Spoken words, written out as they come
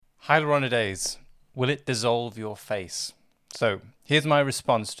Hyaluronidase, will it dissolve your face? So, here's my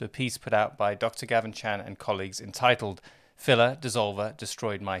response to a piece put out by Dr. Gavin Chan and colleagues entitled Filler Dissolver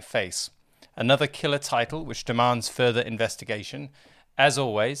Destroyed My Face. Another killer title which demands further investigation. As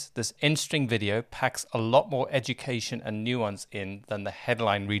always, this interesting video packs a lot more education and nuance in than the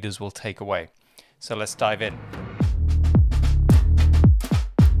headline readers will take away. So let's dive in.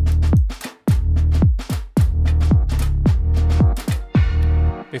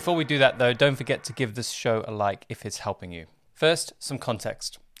 Before we do that though, don't forget to give this show a like if it's helping you. First, some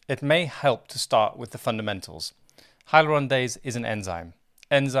context. It may help to start with the fundamentals. Hyaluronidase is an enzyme.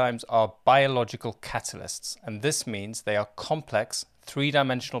 Enzymes are biological catalysts, and this means they are complex,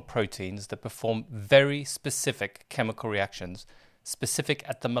 three-dimensional proteins that perform very specific chemical reactions, specific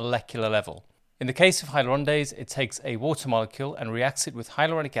at the molecular level. In the case of hyaluronidase, it takes a water molecule and reacts it with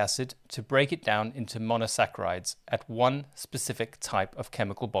hyaluronic acid to break it down into monosaccharides at one specific type of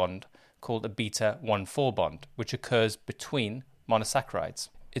chemical bond called a beta-1,4 bond, which occurs between monosaccharides.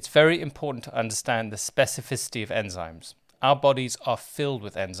 It's very important to understand the specificity of enzymes. Our bodies are filled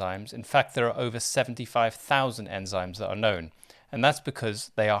with enzymes. In fact, there are over 75,000 enzymes that are known, and that's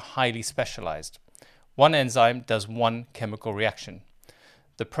because they are highly specialized. One enzyme does one chemical reaction.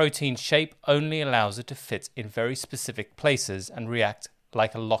 The protein shape only allows it to fit in very specific places and react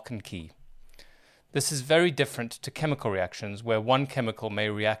like a lock and key. This is very different to chemical reactions where one chemical may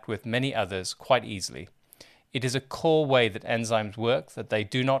react with many others quite easily. It is a core way that enzymes work that they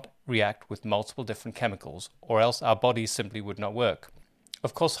do not react with multiple different chemicals, or else our bodies simply would not work.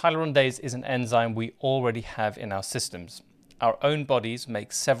 Of course, hyaluronidase is an enzyme we already have in our systems. Our own bodies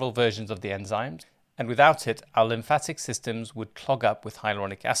make several versions of the enzymes, and without it, our lymphatic systems would clog up with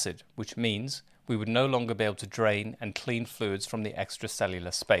hyaluronic acid, which means we would no longer be able to drain and clean fluids from the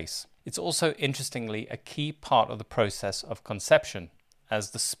extracellular space. It's also, interestingly, a key part of the process of conception,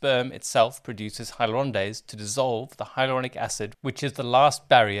 as the sperm itself produces hyaluronidase to dissolve the hyaluronic acid, which is the last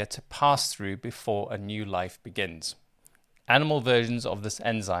barrier to pass through before a new life begins. Animal versions of this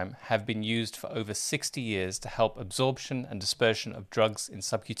enzyme have been used for over 60 years to help absorption and dispersion of drugs in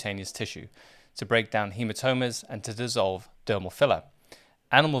subcutaneous tissue, to break down hematomas and to dissolve dermal filler.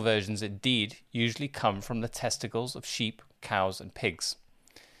 Animal versions indeed usually come from the testicles of sheep, cows and pigs.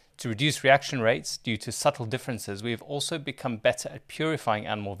 To reduce reaction rates due to subtle differences, we have also become better at purifying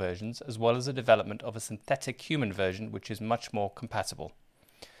animal versions, as well as the development of a synthetic human version which is much more compatible.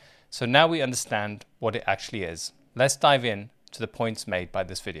 So now we understand what it actually is. Let's dive in to the points made by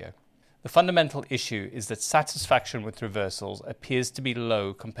this video. The fundamental issue is that satisfaction with reversals appears to be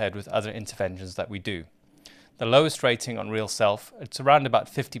low compared with other interventions that we do. The lowest rating on Real Self, it's around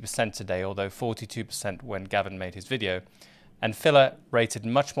about 50% today, although 42% when Gavin made his video, and filler rated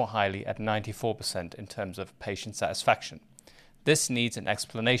much more highly at 94% in terms of patient satisfaction. This needs an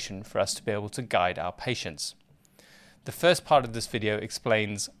explanation for us to be able to guide our patients. The first part of this video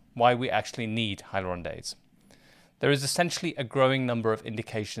explains why we actually need hyaluronidase. There is essentially a growing number of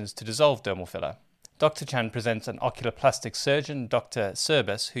indications to dissolve dermal filler. Dr. Chan presents an oculoplastic surgeon, Dr.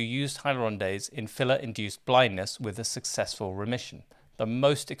 Serbus, who used hyaluronidase in filler-induced blindness with a successful remission, the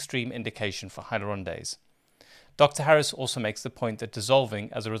most extreme indication for hyaluronidase. Dr. Harris also makes the point that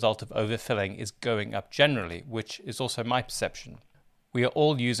dissolving as a result of overfilling is going up generally, which is also my perception. We are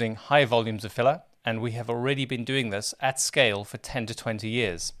all using high volumes of filler, and we have already been doing this at scale for 10 to 20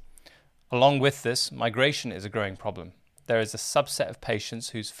 years. Along with this, migration is a growing problem. There is a subset of patients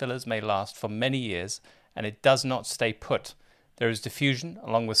whose fillers may last for many years, and it does not stay put. There is diffusion,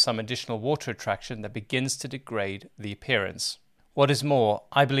 along with some additional water attraction that begins to degrade the appearance. What is more,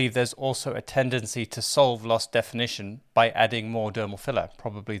 I believe there's also a tendency to solve lost definition by adding more dermal filler,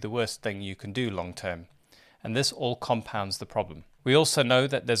 probably the worst thing you can do long term. And this all compounds the problem. We also know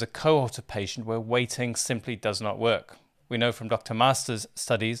that there's a cohort of patients where waiting simply does not work. We know from Dr. Master's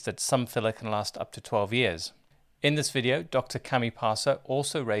studies that some filler can last up to 12 years. In this video, Dr. Kami Parsa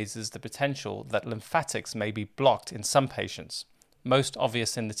also raises the potential that lymphatics may be blocked in some patients, most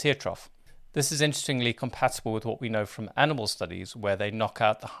obvious in the tear trough. This is interestingly compatible with what we know from animal studies where they knock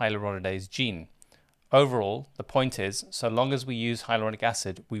out the hyaluronidase gene. Overall, the point is, so long as we use hyaluronic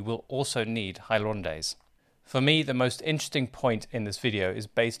acid, we will also need hyaluronidase. For me, the most interesting point in this video is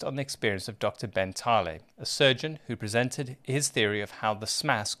based on the experience of Dr. Ben Tarley, a surgeon who presented his theory of how the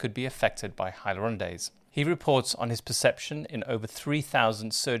SMAS could be affected by hyaluronidase. He reports on his perception in over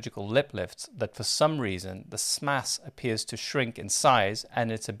 3,000 surgical lip lifts that for some reason the SMAS appears to shrink in size and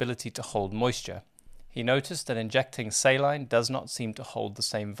its ability to hold moisture. He noticed that injecting saline does not seem to hold the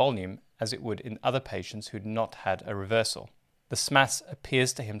same volume as it would in other patients who had not had a reversal. The SMAS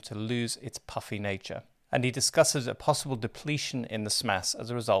appears to him to lose its puffy nature. and he discusses a possible depletion in the SMAS as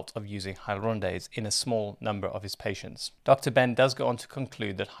a result of using hyaluronidase in a small number of his patients. Dr. Ben does go on to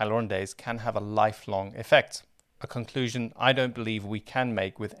conclude that hyaluronidase can have a lifelong effect, a conclusion I don't believe we can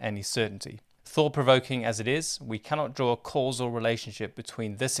make with any certainty. Thought-provoking as it is, we cannot draw a causal relationship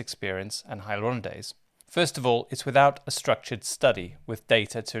between this experience and hyaluronidase. First of all, it's without a structured study with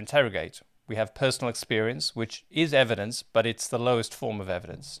data to interrogate. We have personal experience, which is evidence, but it's the lowest form of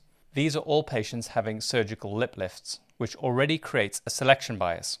evidence. These are all patients having surgical lip lifts, which already creates a selection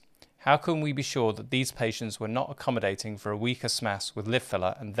bias. How can we be sure that these patients were not accommodating for a weaker SMAS with lip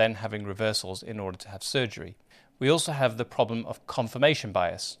filler and then having reversals in order to have surgery? We also have the problem of confirmation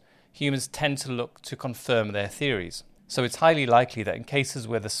bias. Humans tend to look to confirm their theories. So it's highly likely that in cases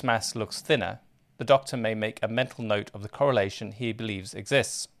where the SMAS looks thinner, the doctor may make a mental note of the correlation he believes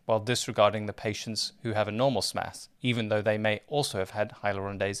exists, while disregarding the patients who have a normal SMAS, even though they may also have had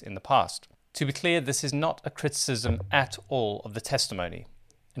hyaluronidase in the past. To be clear, this is not a criticism at all of the testimony.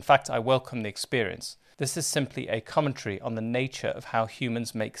 In fact, I welcome the experience. This is simply a commentary on the nature of how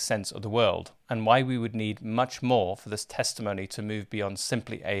humans make sense of the world, and why we would need much more for this testimony to move beyond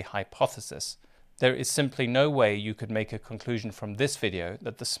simply a hypothesis. There is simply no way you could make a conclusion from this video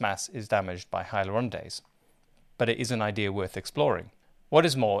that the SMAS is damaged by hyaluronidase. But it is an idea worth exploring. What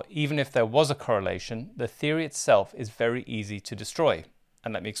is more, even if there was a correlation, the theory itself is very easy to destroy.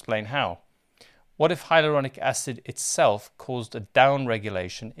 And let me explain how. What if hyaluronic acid itself caused a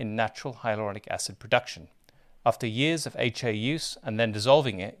downregulation in natural hyaluronic acid production? After years of HA use and then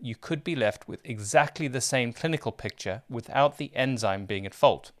dissolving it, you could be left with exactly the same clinical picture without the enzyme being at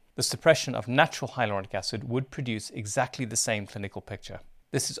fault. The suppression of natural hyaluronic acid would produce exactly the same clinical picture.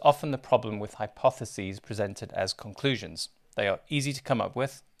 This is often the problem with hypotheses presented as conclusions. They are easy to come up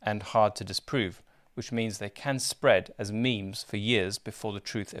with and hard to disprove, which means they can spread as memes for years before the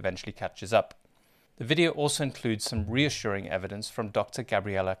truth eventually catches up. The video also includes some reassuring evidence from Dr.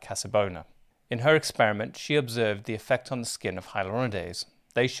 Gabriella Casabona. In her experiment, she observed the effect on the skin of hyaluronidase.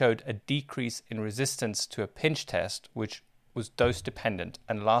 They showed a decrease in resistance to a pinch test, which was dose-dependent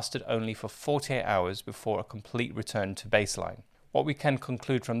and lasted only for 48 hours before a complete return to baseline. What we can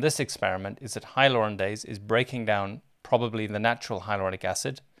conclude from this experiment is that hyaluronidase is breaking down probably the natural hyaluronic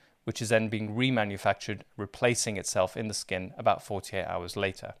acid, which is then being remanufactured, replacing itself in the skin about 48 hours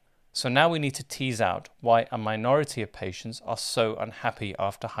later. So now we need to tease out why a minority of patients are so unhappy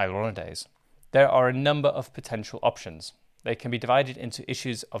after hyaluronidase. There are a number of potential options. They can be divided into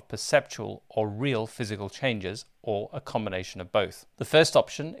issues of perceptual or real physical changes, or a combination of both. The first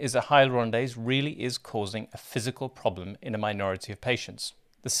option is that hyaluronidase really is causing a physical problem in a minority of patients.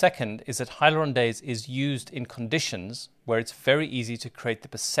 The second is that hyaluronidase is used in conditions where it's very easy to create the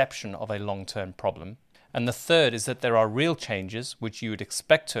perception of a long-term problem. And the third is that there are real changes which you would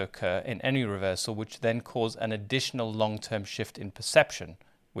expect to occur in any reversal, which then cause an additional long-term shift in perception,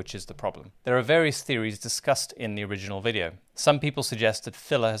 which is the problem. There are various theories discussed in the original video. Some people suggest that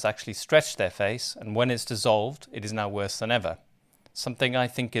filler has actually stretched their face, and when it's dissolved, it is now worse than ever. Something I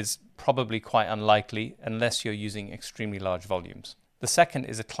think is probably quite unlikely unless you're using extremely large volumes. The second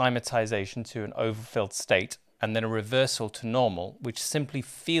is acclimatization to an overfilled state, and then a reversal to normal, which simply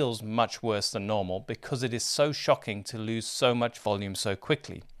feels much worse than normal because it is so shocking to lose so much volume so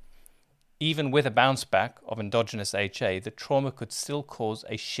quickly. Even with a bounce back of endogenous HA, the trauma could still cause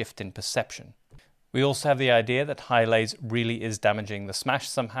a shift in perception. We also have the idea that hyalase really is damaging the SMAS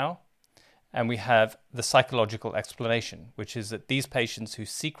somehow. And we have the psychological explanation, which is that these patients who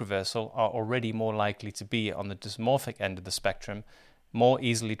seek reversal are already more likely to be on the dysmorphic end of the spectrum, more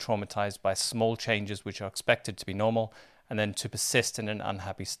easily traumatized by small changes which are expected to be normal, and then to persist in an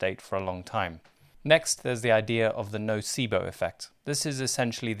unhappy state for a long time. Next, there's the idea of the nocebo effect. This is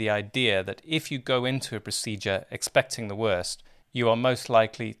essentially the idea that if you go into a procedure expecting the worst, you are most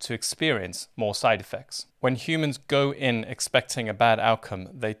likely to experience more side effects. When humans go in expecting a bad outcome,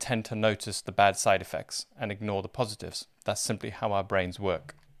 they tend to notice the bad side effects and ignore the positives. That's simply how our brains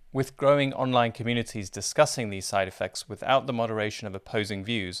work. With growing online communities discussing these side effects without the moderation of opposing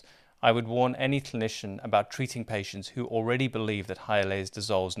views, I would warn any clinician about treating patients who already believe that hyalase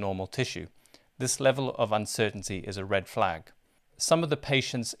dissolves normal tissue. This level of uncertainty is a red flag. Some of the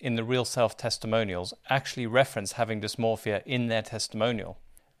patients in the Real Self testimonials actually reference having dysmorphia in their testimonial.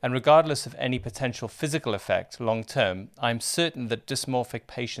 And regardless of any potential physical effect long term, I'm certain that dysmorphic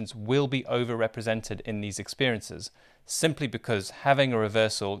patients will be overrepresented in these experiences, simply because having a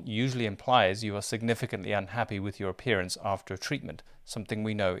reversal usually implies you are significantly unhappy with your appearance after a treatment, something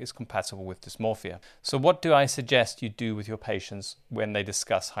we know is compatible with dysmorphia. So what do I suggest you do with your patients when they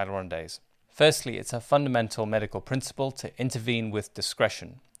discuss hyaluronidase? Firstly, it's a fundamental medical principle to intervene with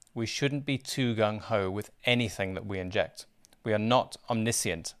discretion. We shouldn't be too gung-ho with anything that we inject. We are not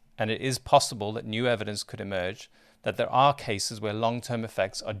omniscient, and it is possible that new evidence could emerge that there are cases where long-term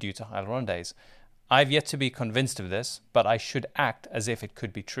effects are due to hyaluronidase. I've yet to be convinced of this, but I should act as if it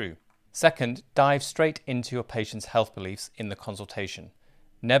could be true. Second, dive straight into your patient's health beliefs in the consultation.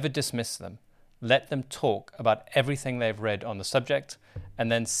 Never dismiss them. Let them talk about everything they've read on the subject,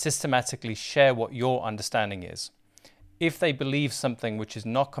 and then systematically share what your understanding is. If they believe something which is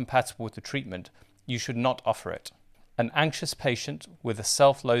not compatible with the treatment, you should not offer it. An anxious patient with a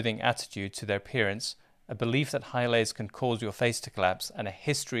self-loathing attitude to their appearance, a belief that Hyalase can cause your face to collapse, and a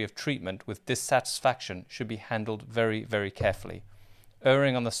history of treatment with dissatisfaction should be handled very, very carefully,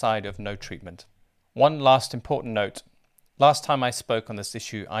 erring on the side of no treatment. One last important note. Last time I spoke on this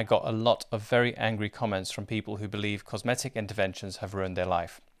issue, I got a lot of very angry comments from people who believe cosmetic interventions have ruined their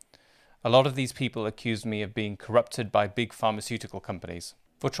life. A lot of these people accused me of being corrupted by big pharmaceutical companies.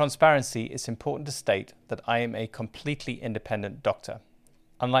 For transparency, it's important to state that I am a completely independent doctor.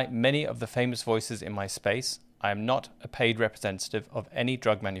 Unlike many of the famous voices in my space, I am not a paid representative of any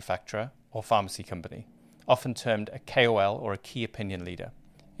drug manufacturer or pharmacy company, often termed a KOL or a key opinion leader.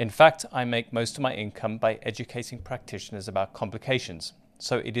 In fact, I make most of my income by educating practitioners about complications,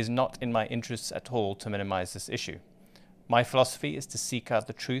 so it is not in my interests at all to minimize this issue. My philosophy is to seek out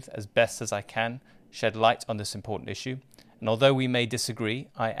the truth as best as I can, shed light on this important issue, and although we may disagree,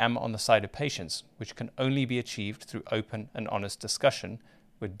 I am on the side of patients, which can only be achieved through open and honest discussion,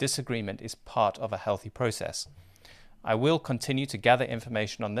 where disagreement is part of a healthy process. I will continue to gather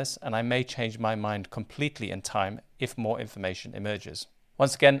information on this, and I may change my mind completely in time if more information emerges.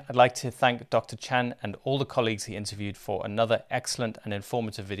 Once again, I'd like to thank Dr. Chan and all the colleagues he interviewed for another excellent and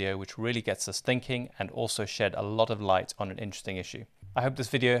informative video which really gets us thinking and also shed a lot of light on an interesting issue. I hope this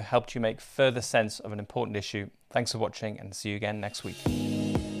video helped you make further sense of an important issue. Thanks for watching, and see you again next week.